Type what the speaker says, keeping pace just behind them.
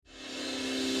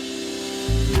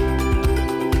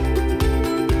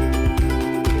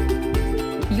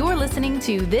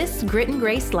to This Grit and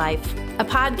Grace Life, a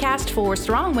podcast for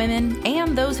strong women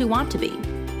and those who want to be.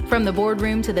 From the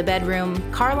boardroom to the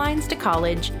bedroom, car lines to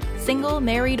college, single,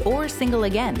 married, or single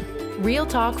again. Real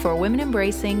talk for women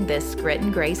embracing this grit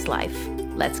and grace life.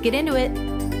 Let's get into it.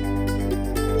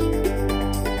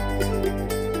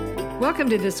 Welcome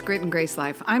to This Grit and Grace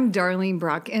Life. I'm Darlene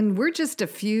Brock, and we're just a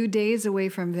few days away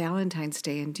from Valentine's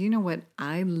Day. And do you know what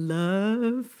I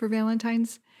love for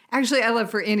Valentine's? Actually, I love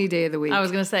for any day of the week. I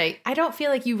was going to say, I don't feel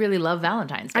like you really love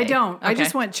Valentine's Day. I don't. Okay. I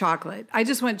just want chocolate.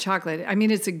 I mean,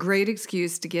 it's a great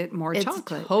excuse to get more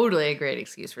chocolate. It's totally a great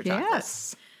excuse for chocolate.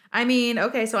 Yes. I mean,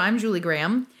 okay, so I'm Julie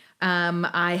Graham.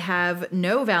 I have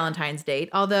no Valentine's date,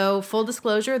 although full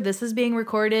disclosure, this is being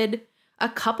recorded a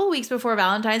couple weeks before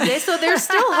Valentine's Day, so there's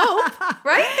still hope,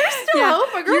 right? There's still hope.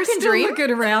 A girl You're can still dream.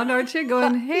 looking around, aren't you?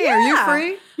 Going, hey, are you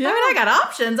free? Yeah. I mean, I got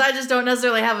options. I just don't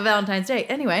necessarily have a Valentine's Day.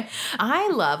 Anyway, I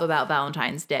love about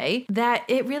Valentine's Day that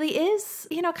it really is,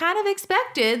 kind of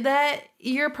expected that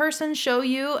your person show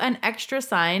you an extra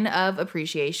sign of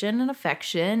appreciation and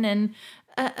affection and,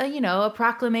 a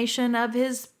proclamation of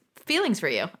his feelings for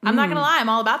you. I'm not going to lie. I'm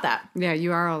all about that. Yeah,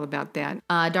 you are all about that.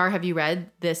 Dar, have you read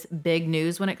this big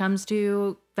news when it comes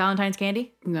to Valentine's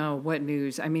candy? No, what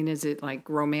news? I mean, is it like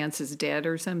romance is dead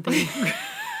or something?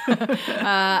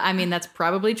 I mean, that's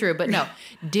probably true, but no.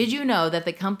 Did you know that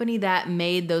the company that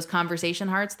made those conversation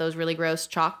hearts, those really gross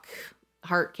chalk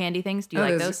heart candy things, do you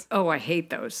like those? Oh, I hate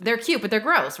those. They're cute, but they're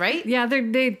gross, right? Yeah,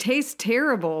 they taste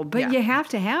terrible, but you have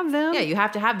to have them. Yeah, you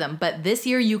have to have them. But this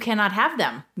year you cannot have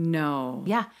them. No.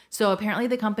 Yeah. So apparently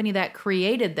the company that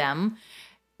created them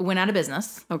went out of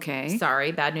business. Okay.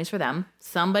 Sorry, bad news for them.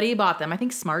 Somebody bought them. I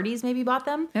think Smarties maybe bought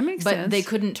them. That makes sense. But they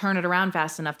couldn't turn it around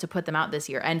fast enough to put them out this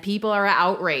year. And people are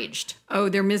outraged. Oh,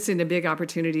 they're missing a big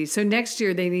opportunity. So next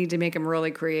year they need to make them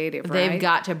really creative, right? They've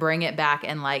got to bring it back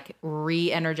and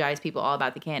re-energize people all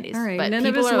about the candies. All right. But None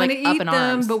of people us are want to up eat in them,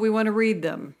 arms. but we want to read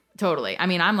them. Totally. I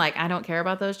mean, I'm like, I don't care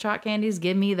about those chalk candies.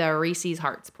 Give me the Reese's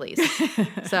Hearts, please.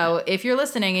 So if you're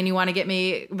listening and you want to get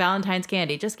me Valentine's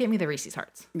candy, just get me the Reese's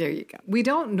Hearts. There you go. We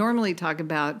don't normally talk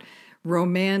about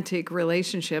romantic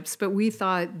relationships, but we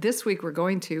thought this week we're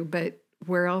going to, but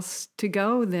where else to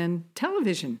go than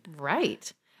television?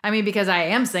 Right. I mean, because I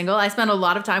am single, I spend a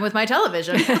lot of time with my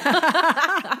television.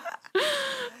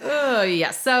 Oh,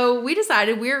 yes. So we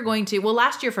decided we were going to,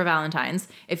 last year for Valentine's,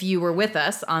 if you were with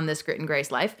us on this Grit and Grace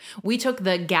Life, we took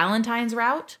the Galentine's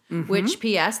route, which,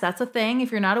 P.S., that's a thing. If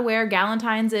you're not aware,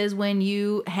 Galentine's is when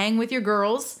you hang with your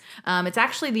girls. It's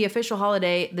actually the official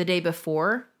holiday the day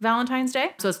before Valentine's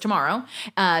Day. So it's tomorrow.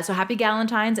 So happy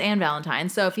Galentine's and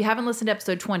Valentine's. So if you haven't listened to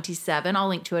episode 27, I'll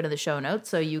link to it in the show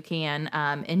notes so you can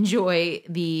enjoy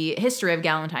the history of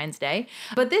Galentine's Day.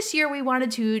 But this year we wanted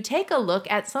to take a look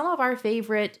at some of our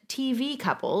favorite TV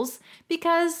couples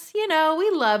because, we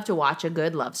love to watch a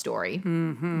good love story.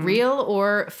 Real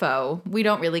or faux, we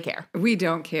don't really care. We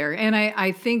don't care. And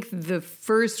I think the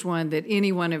first one that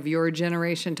anyone of your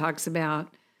generation talks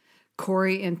about,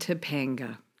 Corey and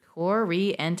Topanga.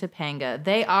 Corey and Topanga.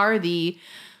 They are the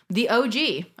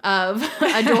OG of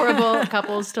adorable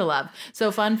couples to love.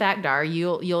 So fun fact, Dar,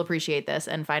 you'll appreciate this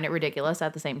and find it ridiculous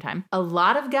at the same time. A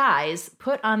lot of guys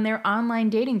put on their online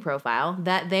dating profile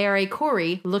that they are a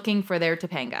Corey looking for their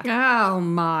Topanga. Oh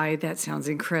my, that sounds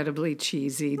incredibly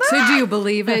cheesy. So do you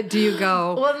believe it? Do you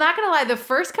go? Well, I'm not going to lie. The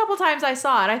first couple times I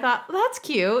saw it, I thought, that's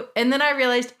cute. And then I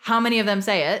realized how many of them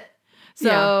say it.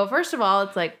 So first of all,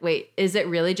 it's like, wait, is it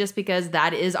really just because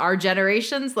that is our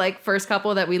generation's first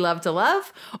couple that we love to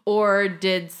love? Or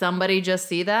did somebody just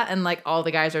see that and all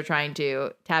the guys are trying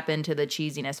to tap into the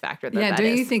cheesiness factor that do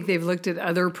is? You think they've looked at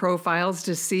other profiles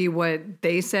to see what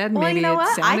they said? Well, Maybe you know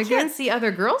what? I good? can't see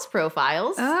other girls'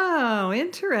 profiles. Oh,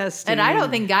 interesting. And I don't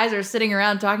think guys are sitting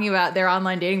around talking about their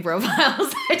online dating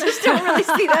profiles. I just don't really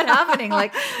see that happening.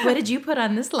 What did you put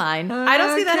on this line? I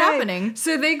don't see that happening.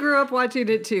 So they grew up watching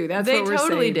it too. That's what we're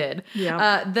totally saying. Did.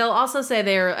 Yeah. They'll also say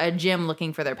they're a Jim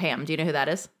looking for their Pam. Do you know who that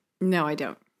is? No, I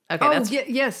don't. Okay.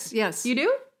 Yes. You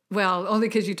do? Well, only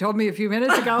because you told me a few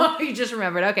minutes ago. You just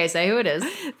remembered. Okay, say who it is.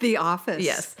 The Office.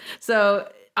 Yes. So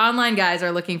online guys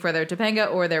are looking for their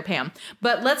Topanga or their Pam.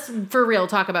 But let's, for real,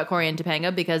 talk about Corey and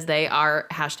Topanga because they are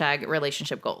 #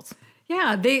 relationship goals.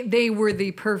 Yeah, they were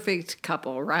the perfect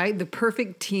couple, right? The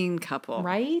perfect teen couple.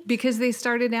 Right? Because they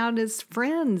started out as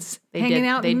friends, They hanging did,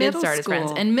 out they in middle did start school. as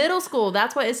friends. And middle school,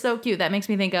 that's what is so cute. That makes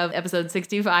me think of episode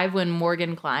 65 when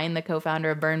Morgan Klein, the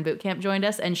co-founder of Burn Boot Camp, joined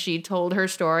us. And she told her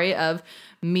story of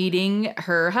meeting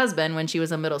her husband when she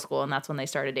was in middle school. And that's when they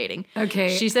started dating.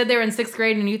 Okay. She said they were in 6th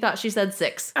grade and you thought she said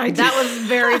 6. That was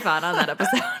very fun on that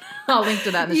episode. I'll link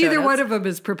to that in the show Either notes. one of them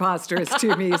is preposterous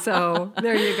to me. So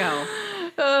there you go.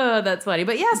 Oh, that's funny.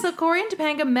 But yeah, so Corey and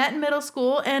Topanga met in middle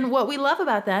school. And what we love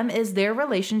about them is their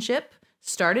relationship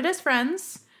started as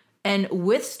friends and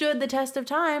withstood the test of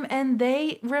time. And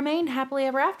they remained happily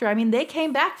ever after. I mean, they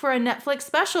came back for a Netflix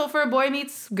special for Boy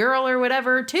Meets Girl or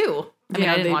whatever, too. I mean,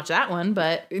 I didn't watch that one,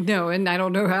 but... No, and I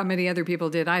don't know how many other people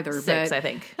did either. 6, I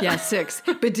think. Yeah, 6.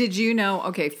 But did you know,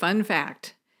 okay, fun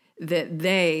fact, that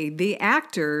the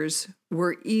actors,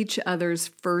 were each other's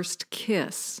first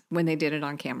kiss when they did it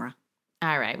on camera.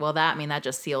 All right. Well, that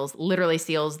just literally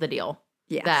seals the deal.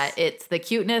 Yes. That it's the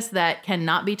cuteness that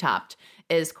cannot be topped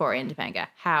is Corey and Topanga.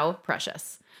 How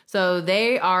precious. So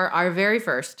they are our very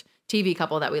first TV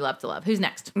couple that we love to love. Who's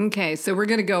next? Okay, so we're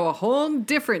going to go a whole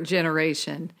different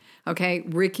generation. Okay,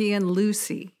 Ricky and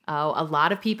Lucy. Oh, a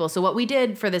lot of people. So what we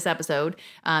did for this episode,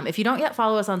 if you don't yet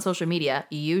follow us on social media,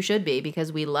 you should be,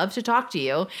 because we love to talk to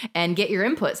you and get your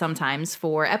input sometimes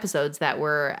for episodes that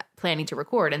we're planning to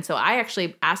record. And so I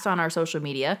actually asked on our social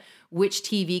media which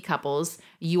TV couples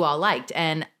you all liked.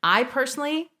 And I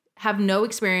personally have no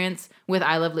experience with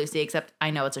I Love Lucy, except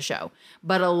I know it's a show.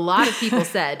 But a lot of people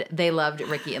said they loved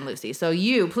Ricky and Lucy. So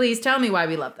you, please tell me why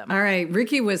we love them. All right,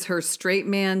 Ricky was her straight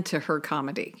man to her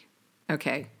comedy.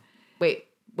 Okay. Wait,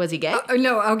 was he gay?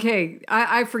 No, okay.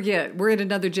 I forget. We're in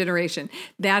another generation.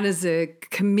 That is a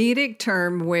comedic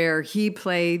term where he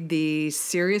played the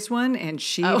serious one and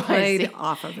she played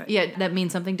off of it. Yeah, that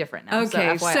means something different now.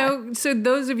 Okay, so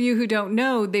those of you who don't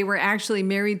know, they were actually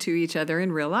married to each other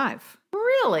in real life.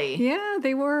 Really? Yeah,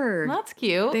 they were. That's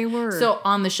cute. They were. So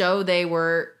on the show, they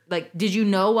were like, did you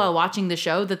know while watching the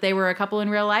show that they were a couple in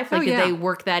real life? Like, did they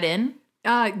work that in?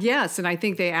 Yes, and I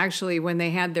think they actually, when they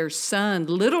had their son,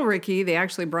 little Ricky, they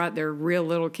actually brought their real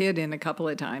little kid in a couple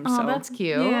of times. Oh, so, that's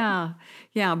cute.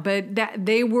 Yeah, but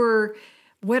they were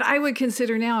what I would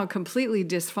consider now a completely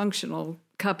dysfunctional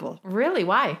couple. Really?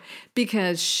 Why?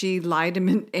 Because she lied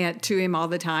to him all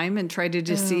the time and tried to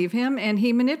deceive him, and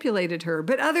he manipulated her.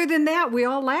 But other than that, we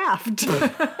all laughed.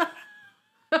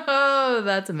 Oh,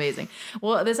 that's amazing.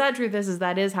 Well, the sad truth is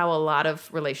that is how a lot of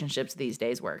relationships these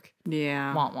days work.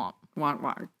 Yeah. Womp womp. Want.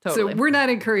 Totally. So we're not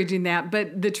encouraging that,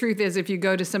 but the truth is, if you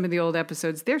go to some of the old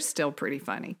episodes, they're still pretty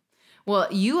funny. Well,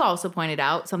 you also pointed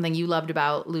out something you loved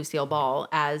about Lucille Ball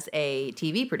as a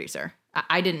TV producer.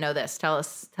 I didn't know this. Tell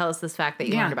us this fact that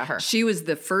you learned about her. She was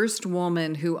the first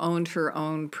woman who owned her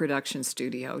own production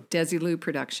studio, Desilu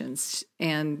Productions.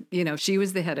 And, she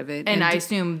was the head of it. And I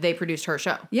assume they produced her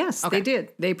show. Yes, they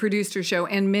did. They produced her show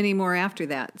and many more after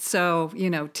that. So,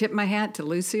 tip my hat to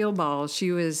Lucille Ball.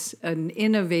 She was an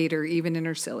innovator even in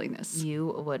her silliness.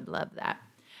 You would love that.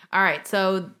 All right,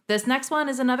 so this next one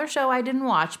is another show I didn't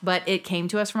watch, but it came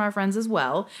to us from our friends as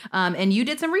well. And you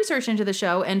did some research into the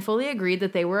show and fully agreed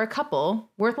that they were a couple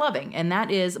worth loving. And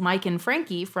that is Mike and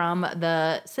Frankie from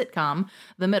the sitcom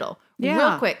The Middle. Yeah.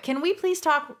 Real quick, can we please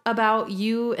talk about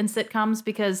you and sitcoms?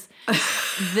 Because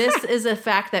this is a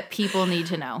fact that people need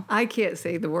to know. I can't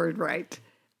say the word right.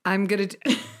 I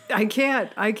cannot.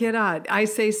 I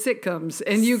say sitcoms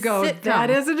and you go,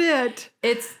 that isn't it.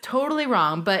 It's totally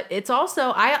wrong, but it's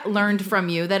also, I learned from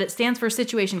you that it stands for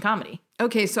situation comedy.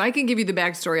 Okay, so I can give you the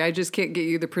backstory. I just can't get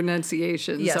you the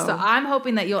pronunciation. Yeah, so I'm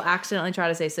hoping that you'll accidentally try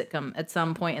to say sitcom at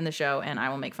some point in the show and I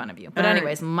will make fun of you. But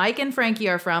anyways, Mike and Frankie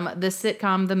are from the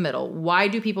sitcom The Middle. Why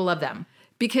do people love them?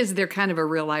 Because they're kind of a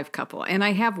real life couple and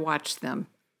I have watched them.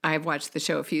 I've watched the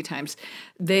show a few times.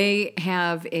 They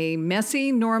have a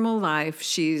messy, normal life.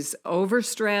 She's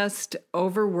overstressed,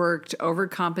 overworked,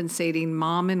 overcompensating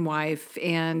mom and wife,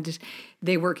 and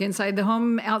they work inside the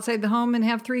home, outside the home, and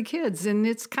have 3 kids. And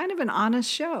it's kind of an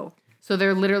honest show. So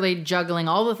they're literally juggling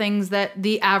all the things that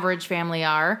the average family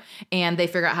are, and they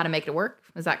figure out how to make it work.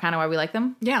 Is that kind of why we like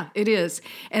them? Yeah, it is.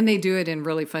 And they do it in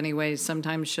really funny ways.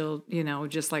 Sometimes she'll,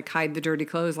 just like hide the dirty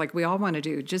clothes like we all want to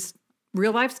do. Just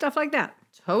real life stuff like that.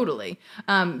 Totally.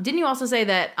 Didn't you also say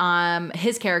that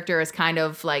his character is kind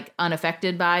of like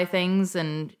unaffected by things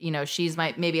and, she's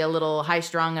maybe a little high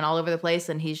strung and all over the place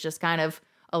and he's just kind of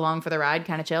along for the ride,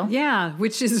 kind of chill? Yeah,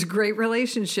 which is great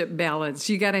relationship balance.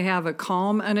 You got to have a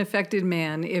calm, unaffected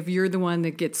man if you're the one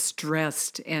that gets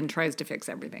stressed and tries to fix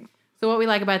everything. So what we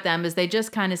like about them is they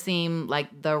just kind of seem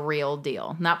like the real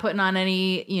deal. Not putting on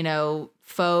any,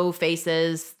 faux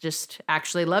faces, just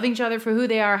actually loving each other for who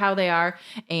they are, how they are,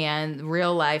 and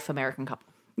real life American couple.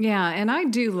 Yeah, and I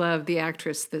do love the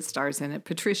actress that stars in it,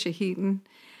 Patricia Heaton.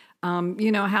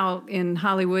 You know how in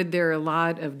Hollywood there are a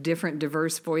lot of different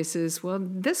diverse voices? Well,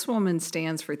 this woman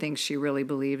stands for things she really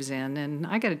believes in, and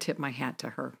I got to tip my hat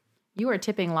to her. You are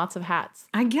tipping lots of hats.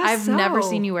 I guess I've never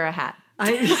seen you wear a hat.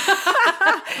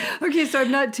 Okay, so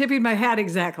I'm not tipping my hat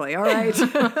exactly. All right.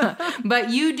 But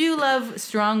you do love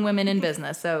strong women in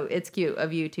business, so it's cute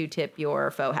of you to tip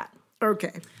your faux hat.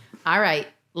 Okay. All right,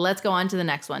 let's go on to the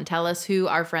next one. Tell us who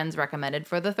our friends recommended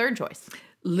for the third choice.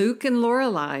 Luke and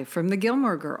Lorelai from the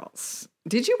Gilmore Girls.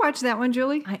 Did you watch that one,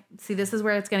 Julie? See, this is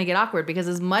where it's going to get awkward because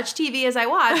as much TV as I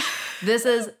watch, this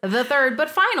is the third but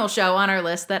final show on our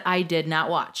list that I did not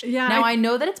watch. Yeah, now, I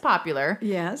know that it's popular.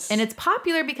 Yes. And it's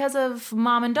popular because of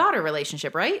mom and daughter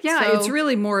relationship, right? Yeah, So- it's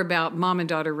really more about mom and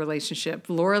daughter relationship.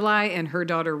 Lorelai and her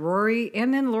daughter Rory,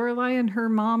 and then Lorelai and her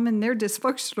mom and their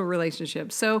dysfunctional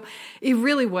relationship. So it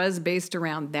really was based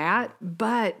around that.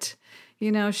 But,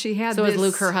 you know, she had So this... is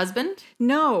Luke her husband?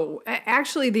 No,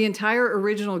 actually, the entire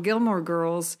original Gilmore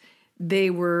Girls, they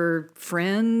were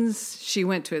friends. She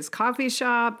went to his coffee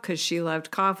shop because she loved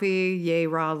coffee. Yay,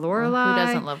 raw Lorelai. Who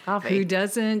doesn't love coffee? Who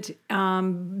doesn't?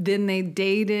 Then they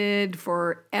dated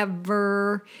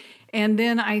forever. And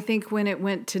then I think when it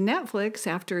went to Netflix,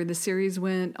 after the series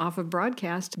went off of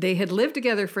broadcast, they had lived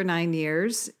together for 9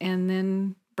 years and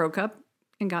then broke up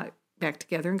and got back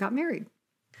together and got married.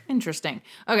 Interesting.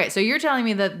 Okay, so you're telling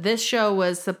me that this show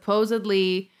was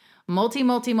supposedly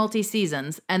multi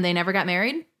seasons and they never got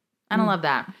married? I don't love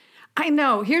that. I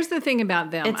know. Here's the thing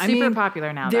about them. It's super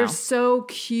popular now, They're though. so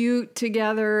cute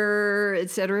together,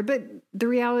 etc. But the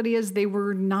reality is they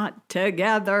were not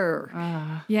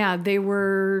together. Yeah, they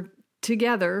were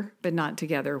together, but not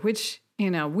together, which,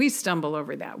 you know, we stumble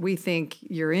over that. We think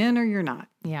you're in or you're not.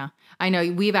 Yeah, I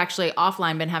know. We've actually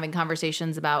offline been having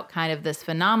conversations about kind of this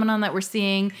phenomenon that we're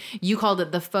seeing. You called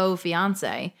it the faux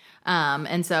fiance.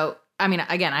 And so, I mean,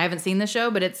 again, I haven't seen the show,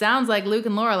 but it sounds like Luke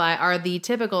and Lorelai are the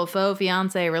typical faux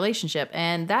fiance relationship.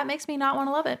 And that makes me not want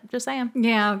to love it. Just saying.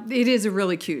 Yeah, it is a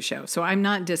really cute show. So I'm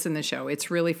not dissing the show.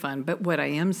 It's really fun. But what I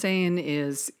am saying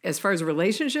is, as far as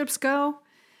relationships go,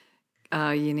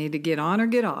 you need to get on or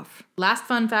get off. Last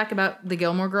fun fact about the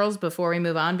Gilmore Girls before we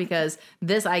move on, because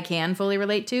this I can fully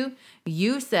relate to.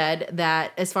 You said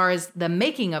that as far as the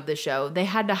making of the show, they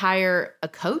had to hire a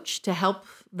coach to help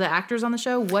the actors on the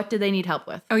show. What did they need help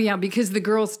with? Oh, yeah, because the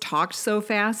girls talked so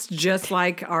fast, just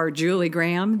like our Julie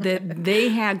Graham, that they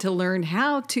had to learn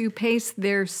how to pace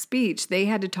their speech. They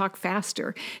had to talk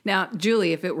faster. Now,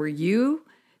 Julie, if it were you,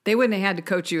 they wouldn't have had to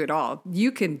coach you at all.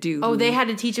 You can do... Oh, they had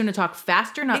to teach them to talk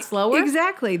faster, not slower?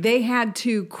 Exactly. They had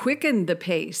to quicken the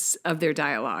pace of their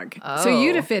dialogue. So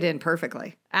you'd have fit in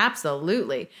perfectly.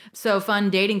 Absolutely. So fun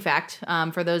dating fact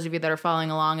for those of you that are following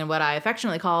along in what I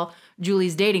affectionately call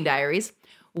Julie's dating diaries.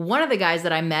 One of the guys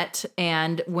that I met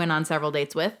and went on several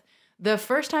dates with, the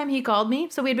first time he called me,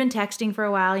 so we'd been texting for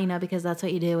a while, you know, because that's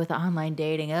what you do with the online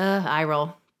dating. Eye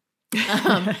roll.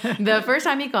 The first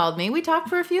time he called me, we talked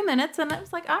for a few minutes and I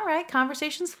was like, all right,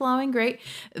 conversation's flowing, great.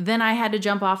 Then I had to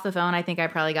jump off the phone. I think I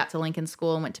probably got to Lincoln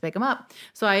School and went to pick him up.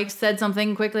 So I said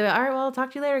something quickly about, all right, well, I'll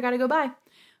talk to you later. Got to go, bye.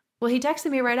 Well, he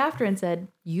texted me right after and said,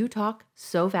 you talk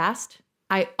so fast.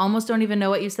 I almost don't even know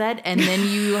what you said. And then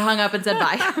you hung up and said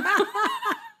bye.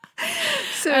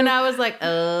 And I was like,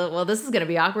 well, this is going to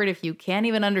be awkward if you can't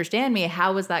even understand me.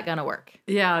 How is that going to work?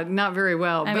 Yeah, not very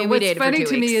well. I But mean, we what's dated for funny 2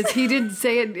 to me weeks. is he didn't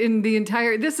say it in the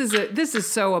entire... This is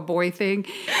so a boy thing.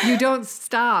 You don't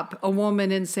stop a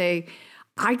woman and say,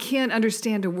 I can't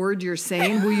understand a word you're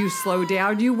saying. Will you slow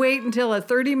down? You wait until a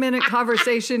 30-minute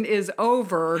conversation is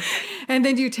over, and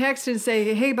then you text and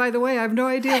say, hey, by the way, I have no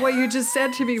idea what you just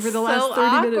said to me for the last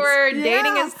 30 minutes. Awkward. Yeah,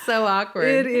 Dating is so awkward.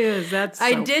 It is. That's so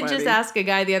I did just funny. ask a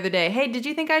guy the other day, hey, did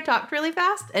you think I talked really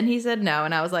fast? And he said no.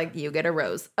 And I was like, you get a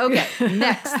rose. Okay,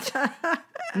 next.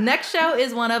 Next show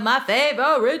is one of my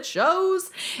favorite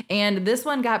shows. And this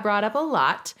one got brought up a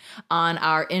lot on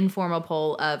our informal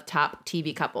poll of top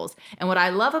TV couples. And what I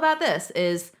love about this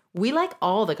is we like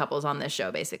all the couples on this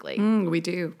show, basically. We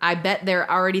do. I bet they're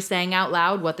already saying out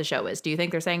loud what the show is. Do you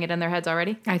think they're saying it in their heads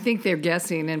already? I think they're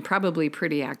guessing and probably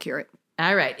pretty accurate.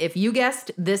 All right. If you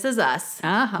guessed This Is Us,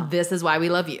 Uh-huh. this is why we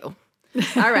love you.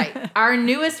 All right. Our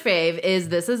newest fave is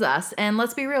This Is Us. And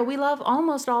let's be real, we love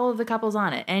almost all of the couples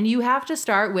on it. And you have to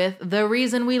start with the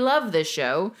reason we love this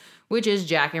show, which is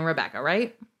Jack and Rebecca,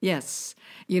 right? Yes.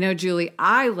 You know, Julie,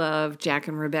 I love Jack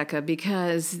and Rebecca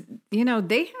because, you know,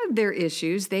 they had their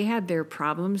issues, they had their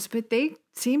problems, but they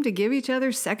seem to give each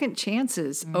other second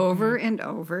chances over and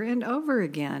over and over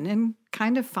again and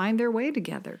kind of find their way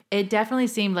together. It definitely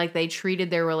seemed like they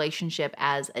treated their relationship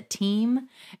as a team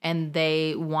and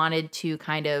they wanted to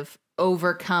kind of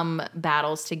overcome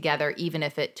battles together, even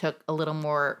if it took a little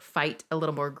more fight, a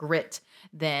little more grit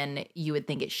than you would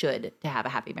think it should to have a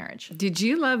happy marriage. Did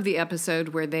you love the episode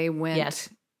where they went? Yes.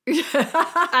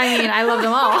 I mean, I love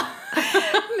them all.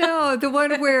 No, the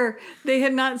one where they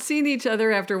had not seen each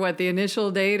other after the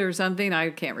initial date or something. I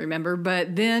can't remember.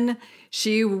 But then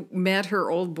she met her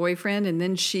old boyfriend, and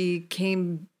then she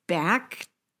came back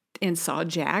and saw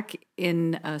Jack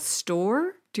in a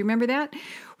store. Do you remember that?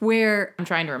 Where I'm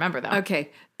trying to remember though.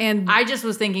 Okay. And I just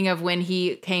was thinking of when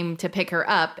he came to pick her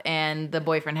up and the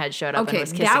boyfriend had showed up and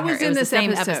was kissing that was her. in It was this the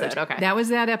same episode. Okay. That was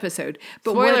that episode.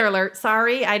 But Spoiler alert.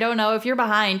 Sorry. I don't know if you're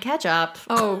behind. Catch up.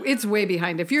 Oh, it's way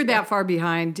behind. If you're that far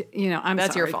behind, I'm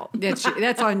That's sorry. your fault.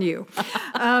 That's on you.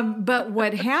 But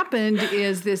what happened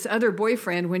is this other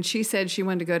boyfriend, when she said she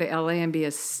wanted to go to LA and be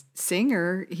a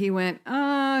singer, he went,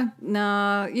 no,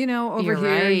 over You're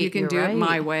here, right. you can You're do it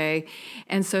my right. way.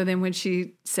 And so then when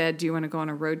she said, do you want to go on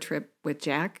a road trip with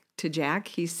Jack? To Jack,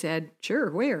 he said,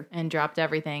 sure, where? And dropped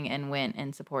everything and went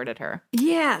and supported her.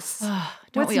 Yes. Don't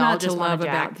What's we all not just to want love a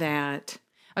Jack? about that?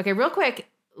 Okay, real quick.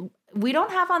 We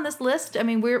don't have on this list. I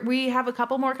mean, we have a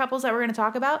couple more couples that we're going to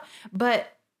talk about. But,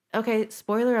 okay,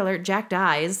 spoiler alert, Jack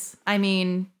dies. I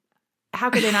mean,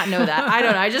 how could they not know that? I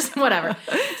don't know. I just, whatever.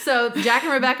 So Jack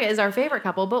and Rebecca is our favorite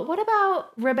couple. But what about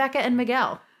Rebecca and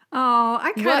Miguel? Oh,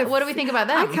 What do we think about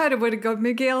them? I kind of would have gone,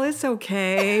 Miguel, it's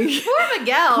okay. Poor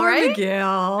Miguel, Poor right?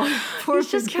 Miguel. Poor He's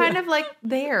just Miguel. kind of like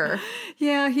there.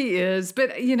 Yeah, he is.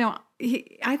 But,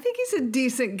 I think he's a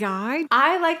decent guy.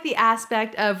 I like the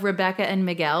aspect of Rebecca and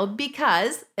Miguel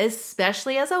because,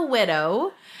 especially as a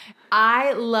widow,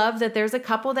 I love that there's a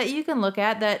couple that you can look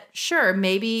at that, sure,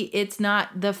 maybe it's not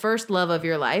the first love of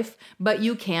your life, but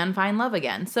you can find love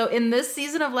again. So in this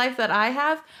season of life that I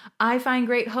have, I find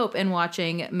great hope in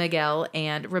watching Miguel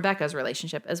and Rebecca's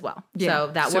relationship as well. Yeah.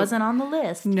 So that So- wasn't on the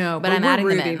list. No, but I'm we're adding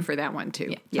them rooting in. for that one,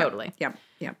 too. Yeah, totally. Yep.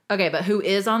 Yep. Okay, but who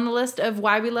is on the list of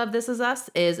why we love This Is Us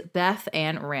is Beth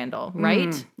and Randall,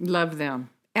 right? Love them.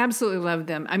 Absolutely love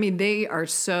them. I mean, they are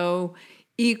so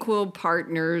equal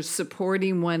partners,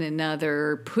 supporting one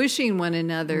another, pushing one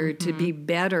another to be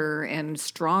better and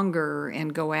stronger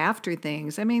and go after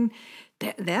things. I mean,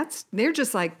 they're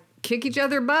just like kick each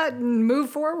other butt and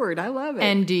move forward. I love it.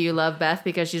 And do you love Beth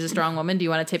because she's a strong woman? Do you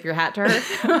want to tip your hat to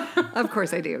her? Of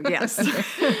course I do. Yes.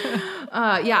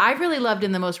 Yeah, I've really loved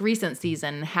in the most recent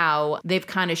season how they've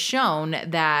kind of shown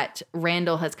that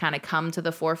Randall has kind of come to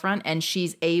the forefront and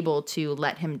she's able to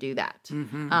let him do that.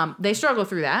 They struggle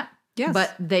through that. Yes.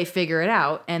 But they figure it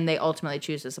out and they ultimately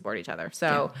choose to support each other.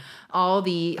 So all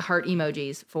the heart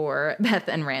emojis for Beth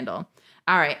and Randall.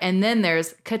 All right. And then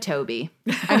there's Katobi.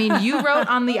 I mean, you wrote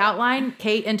on the outline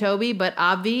Kate and Toby, but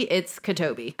Obvi, it's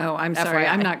Katobi. Oh, I'm sorry. FYI.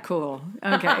 I'm not cool.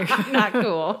 Okay. Not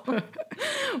cool.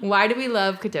 Why do we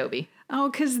love Katobi? Oh,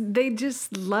 because they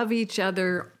just love each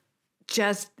other,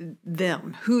 just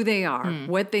them, who they are,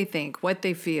 what they think, what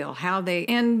they feel,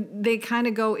 and they kind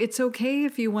of go, it's okay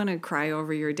if you want to cry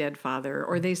over your dead father,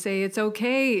 or they say it's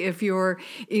okay if you're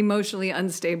emotionally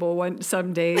unstable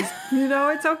some days,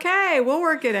 it's okay. We'll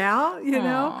work it out,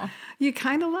 Aw. You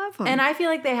kind of love them. And I feel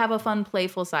like they have a fun,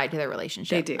 playful side to their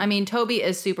relationship. They do. I mean, Toby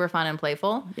is super fun and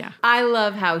playful. Yeah. I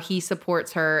love how he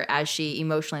supports her as she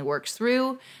emotionally works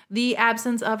through the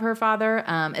absence of her father.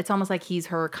 It's almost like he's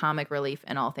her comic relief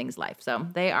in all things life. So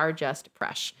they are just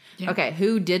fresh. Yeah. Okay,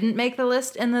 who didn't make the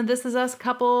list in the This Is Us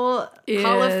couple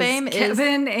Hall of Fame is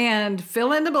Kevin and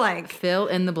fill in the blank. fill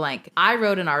in the blank. I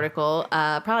wrote an article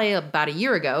probably about a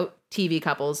year ago, TV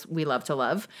couples we love to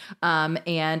love.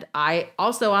 And I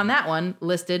also on that one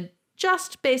listed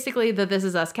just basically the This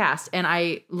Is Us cast. And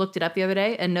I looked it up the other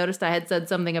day and noticed I had said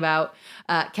something about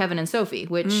Kevin and Sophie,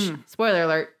 which, spoiler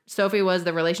alert, Sophie was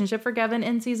the relationship for Kevin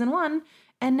in season 1.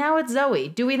 And now it's Zoe.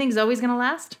 Do we think Zoe's going to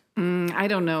last? I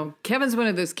don't know. Kevin's one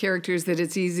of those characters that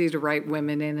it's easy to write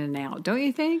women in and out. Don't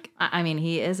you think? I mean,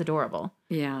 he is adorable.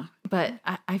 Yeah. But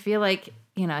I feel like,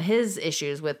 his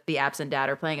issues with the absent dad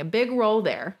are playing a big role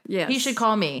there. Yes. He should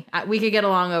call me. We could get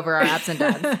along over our absent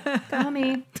dads. Call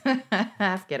me.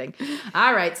 Half kidding.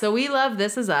 All right. So we love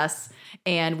This Is Us,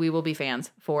 and we will be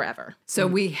fans forever. So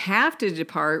we have to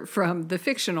depart from the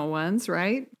fictional ones,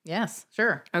 right? Yes,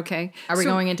 sure. Okay. Are we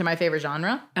going into my favorite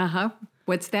genre? Uh-huh.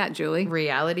 What's that, Julie?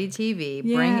 Reality TV.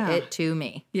 Bring Yeah. it to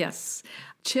me. Yes.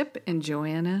 Chip and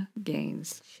Joanna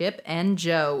Gaines. Chip and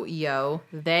Joe,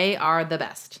 they are the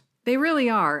best. They really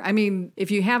are. I mean,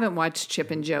 if you haven't watched Chip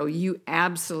and Joe, you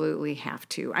absolutely have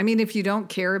to. I mean, if you don't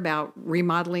care about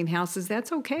remodeling houses,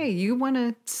 that's okay. You want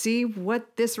to see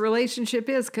what this relationship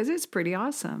is because it's pretty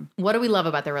awesome. What do we love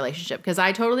about their relationship? Because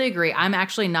I totally agree. I'm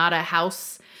actually not a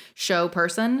house show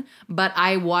person, but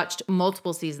I watched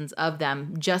multiple seasons of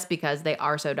them just because they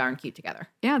are so darn cute together.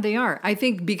 Yeah, they are. I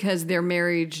think because their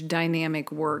marriage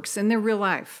dynamic works and they're real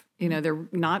life. You know, they're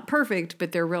not perfect,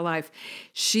 but they're real life.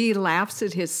 She laughs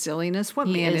at his silliness. What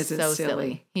man isn't so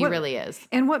silly? He really is.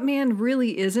 And what man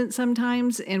really isn't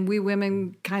sometimes? And we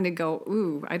women kind of go,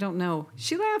 ooh, I don't know.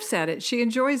 She laughs at it. She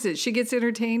enjoys it. She gets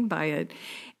entertained by it.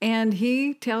 And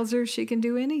he tells her she can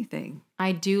do anything.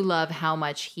 I do love how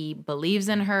much he believes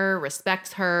in her,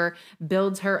 respects her,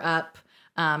 builds her up.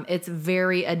 It's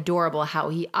very adorable how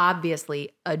he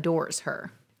obviously adores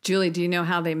her. Julie, do you know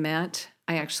how they met?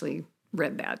 I actually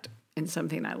read that in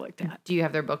something I looked at. Do you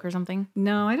have their book or something?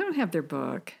 No, I don't have their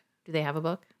book. Do they have a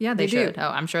book? Yeah, they do. should. Oh,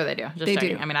 I'm sure they do. Just They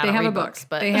checking. do. I mean, I they don't have read a book. books,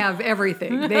 but they have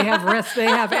everything. They have rest. They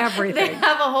have everything. they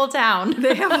have a whole town.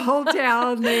 They have a whole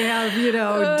town. They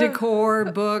have,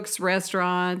 decor, books,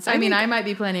 restaurants. I mean, I might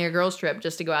be planning a girls' trip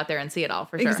just to go out there and see it all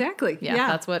for sure. Exactly. Yeah, Yeah.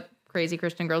 that's what crazy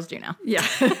Christian girls do now. Yeah.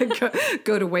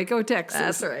 go to Waco,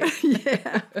 Texas. That's right.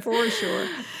 Yeah, for sure.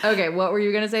 Okay, what were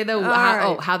you going to say, though?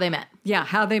 How they met. Yeah,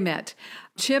 how they met.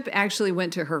 Chip actually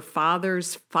went to her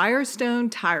father's Firestone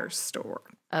tire store.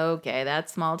 Okay,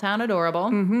 that's small town adorable.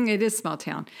 It is small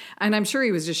town. And I'm sure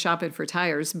he was just shopping for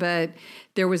tires, but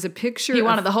there was a picture. He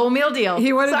wanted the whole meal deal.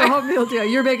 He wanted the whole meal deal.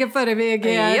 You're making fun of me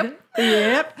again.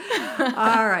 Yep.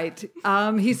 All right.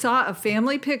 He saw a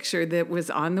family picture that was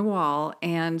on the wall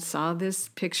and saw this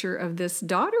picture of this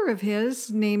daughter of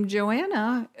his named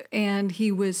Joanna. And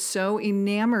he was so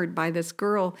enamored by this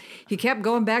girl. He kept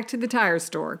going back to the tire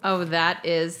store. Oh, that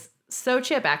is so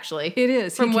Chip, actually. It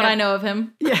is. From what I know of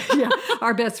him. Yeah.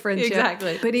 Our best friend, Chip.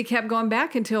 Exactly. But he kept going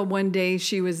back until one day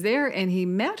she was there and he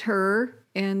met her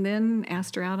and then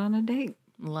asked her out on a date.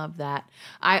 Love that.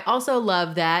 I also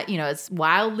love that, as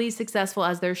wildly successful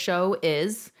as their show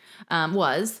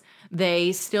was,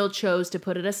 they still chose to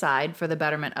put it aside for the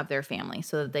betterment of their family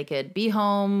so that they could be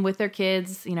home with their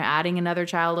kids, adding another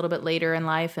child a little bit later in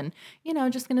life and,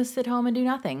 just going to sit home and do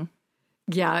nothing.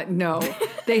 Yeah, no.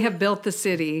 They have built the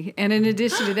city. And in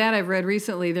addition to that, I've read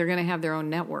recently they're going to have their own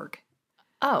network.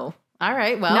 Oh, all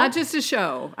right. Well, not just a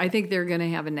show. I think they're going to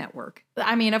have a network.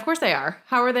 I mean, of course they are.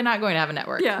 How are they not going to have a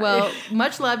network? Yeah. Well,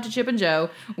 much love to Chip and Jo.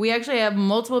 We actually have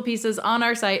multiple pieces on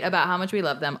our site about how much we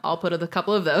love them. I'll put a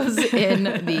couple of those in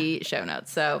the show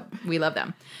notes. So we love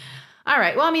them. All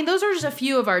right. Well, I mean, those are just a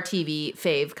few of our TV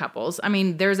fave couples. I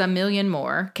mean, there's a million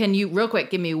more. Can you, real quick,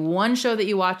 give me one show that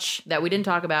you watch that we didn't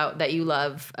talk about that you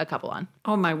love a couple on?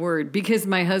 Oh, my word. Because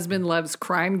my husband loves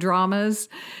crime dramas,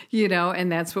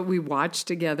 and that's what we watch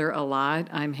together a lot.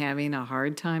 I'm having a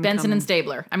hard time. Benson and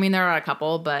Stabler. I mean, there are a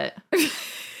couple, but...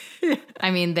 I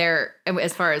mean, they're,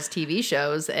 as far as TV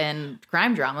shows and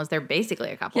crime dramas, they're basically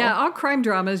a couple. Yeah, all crime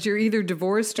dramas, you're either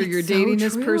divorced or you're dating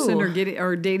this person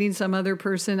or dating some other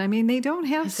person. I mean, they don't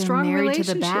have strong relationships.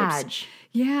 To the badge.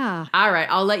 Yeah. All right,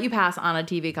 I'll let you pass on a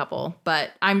TV couple,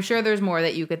 but I'm sure there's more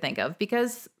that you could think of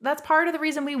because that's part of the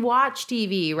reason we watch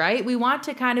TV, right? We want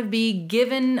to kind of be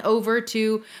given over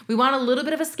to, we want a little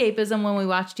bit of escapism when we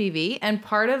watch TV, and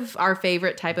part of our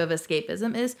favorite type of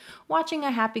escapism is watching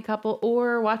a happy couple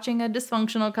or watching a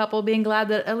dysfunctional couple being glad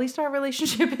that at least our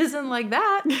relationship isn't like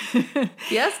that.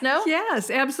 Yes, no? Yes,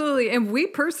 absolutely. And we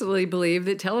personally believe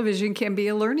that television can be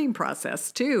a learning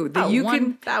process too, that you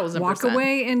can 1000%. walk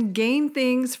away and gain things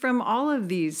from all of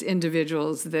these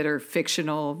individuals that are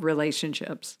fictional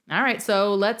relationships. All right,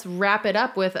 so let's wrap it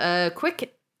up with a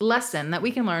quick lesson that we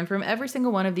can learn from every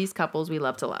single one of these couples we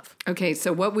love to love. Okay,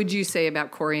 so what would you say about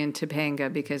Corey and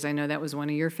Topanga? Because I know that was one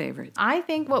of your favorites. I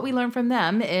think what we learn from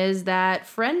them is that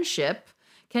friendship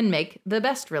can make the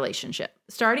best relationship.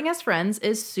 Starting as friends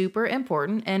is super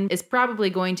important and is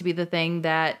probably going to be the thing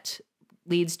that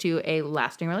leads to a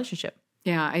lasting relationship.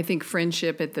 Yeah, I think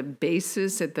friendship at the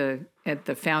basis, at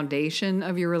the foundation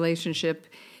of your relationship,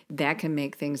 that can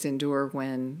make things endure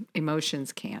when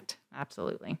emotions can't.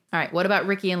 Absolutely. All right, what about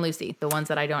Ricky and Lucy, the ones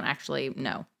that I don't actually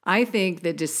know? I think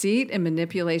that deceit and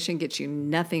manipulation gets you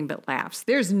nothing but laughs.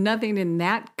 There's nothing in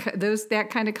that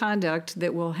kind of conduct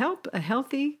that will help a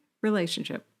healthy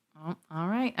relationship. Oh, all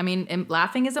right. I mean,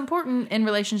 laughing is important in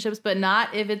relationships, but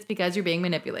not if it's because you're being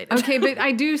manipulated. Okay, but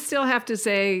I do still have to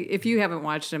say, if you haven't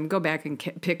watched them, go back and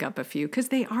pick up a few because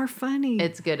they are funny.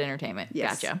 It's good entertainment.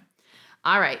 Yes. Gotcha.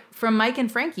 All right. From Mike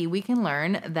and Frankie, we can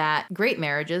learn that great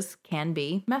marriages can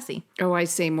be messy. Oh, I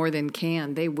say more than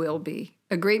can. They will be.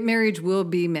 A great marriage will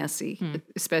be messy,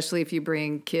 especially if you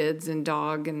bring kids and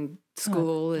dog and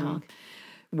school and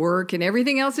work and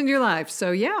everything else in your life.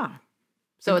 So, yeah.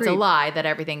 So Agreed. It's a lie that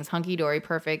everything's hunky-dory,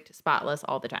 perfect, spotless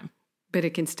all the time. But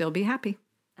it can still be happy.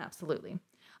 Absolutely.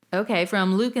 Okay,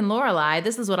 from Luke and Lorelai,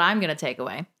 this is what I'm going to take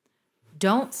away.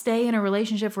 don't stay in a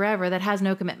relationship forever that has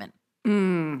no commitment.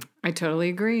 I totally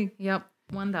agree. Yep,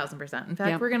 1,000%. In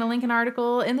fact, we're going to link an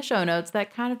article in the show notes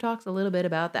that kind of talks a little bit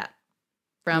about that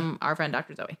from our friend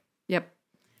Dr. Zoe. Yep.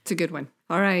 It's a good one.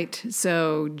 All right.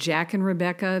 So Jack and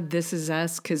Rebecca, This Is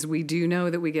Us, because we do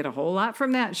know that we get a whole lot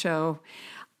from that show.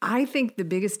 I think the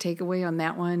biggest takeaway on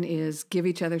that one is give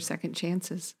each other second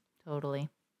chances. Totally.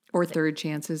 Or third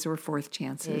chances or fourth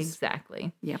chances.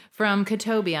 Exactly. Yep. From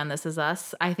Katobi on This Is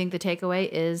Us, I think the takeaway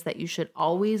is that you should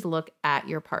always look at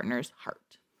your partner's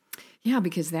heart. Yeah,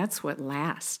 because that's what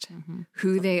lasts.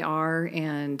 Who they are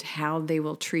and how they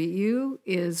will treat you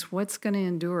is what's going to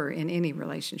endure in any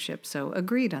relationship. So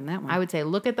agreed on that one. I would say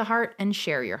look at the heart and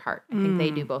share your heart. I think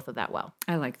they do both of that well.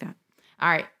 I like that. All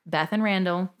right. Beth and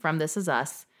Randall from This Is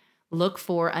Us, look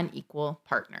for an equal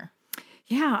partner.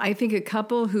 Yeah, I think a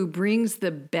couple who brings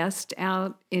the best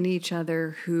out in each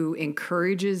other, who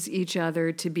encourages each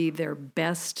other to be their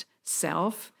best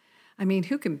self. I mean,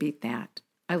 who can beat that?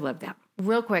 I love that.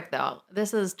 Real quick, though,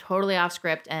 this is totally off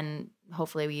script, and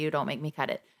hopefully you don't make me cut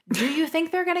it. Do you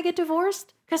think they're going to get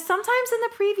divorced? Because sometimes in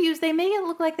the previews, they make it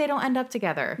look like they don't end up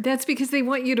together. That's because they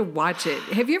want you to watch it.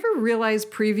 Have you ever realized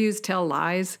previews tell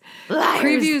lies? Liars.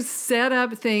 Previews set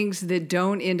up things that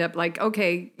don't end up like,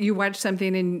 okay, you watch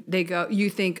something and you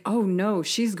think, oh no,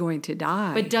 she's going to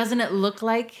die. But doesn't it look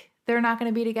like they're not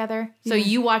going to be together? So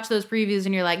you watch those previews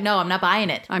and you're like, no, I'm not buying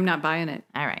it. I'm not buying it.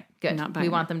 All right, good. Not buying we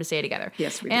want them to stay together.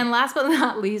 Yes, we do. And last but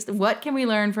not least, what can we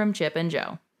learn from Chip and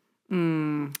Jo?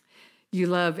 You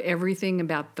love everything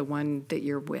about the one that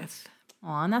you're with.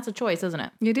 Aw, and that's a choice, isn't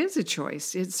it? It is a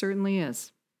choice. It certainly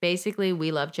is. Basically,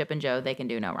 we love Chip and Jo. They can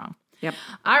do no wrong. Yep.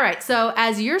 All right. So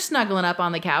as you're snuggling up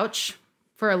on the couch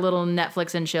for a little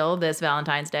Netflix and chill this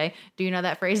Valentine's Day, do you know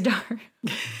that phrase, Dar?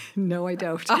 No, I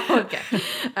don't. Oh, okay.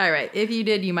 All right. If you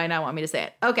did, you might not want me to say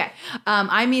it. Okay.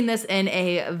 I mean this in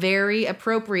a very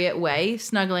appropriate way,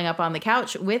 snuggling up on the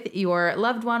couch with your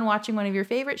loved one, watching one of your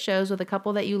favorite shows with a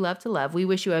couple that you love to love. We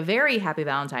wish you a very happy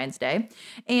Valentine's Day.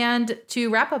 And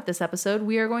to wrap up this episode,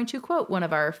 we are going to quote one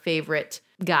of our favorite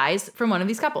guys from one of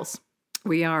these couples.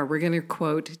 We are. We're going to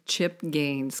quote Chip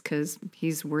Gaines because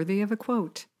he's worthy of a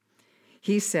quote.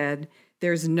 He said,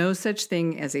 "There's no such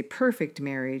thing as a perfect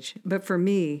marriage, but for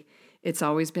me, it's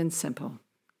always been simple.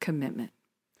 Commitment."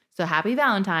 So happy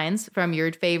Valentine's from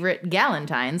your favorite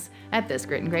Galentines at This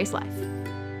Grit and Grace Life.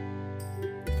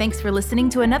 Thanks for listening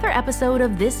to another episode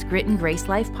of This Grit and Grace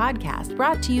Life podcast,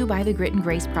 brought to you by the Grit and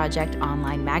Grace Project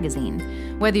online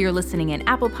magazine. Whether you're listening in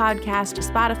Apple Podcast,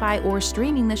 Spotify, or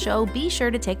streaming the show, be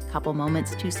sure to take a couple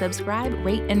moments to subscribe,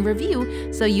 rate, and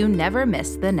review so you never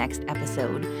miss the next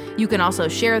episode. You can also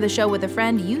share the show with a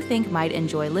friend you think might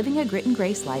enjoy living a Grit and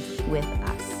Grace life with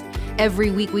us. Every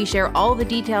week, we share all the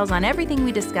details on everything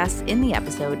we discuss in the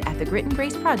episode at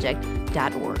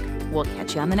thegritandgraceproject.org. We'll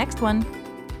catch you on the next one.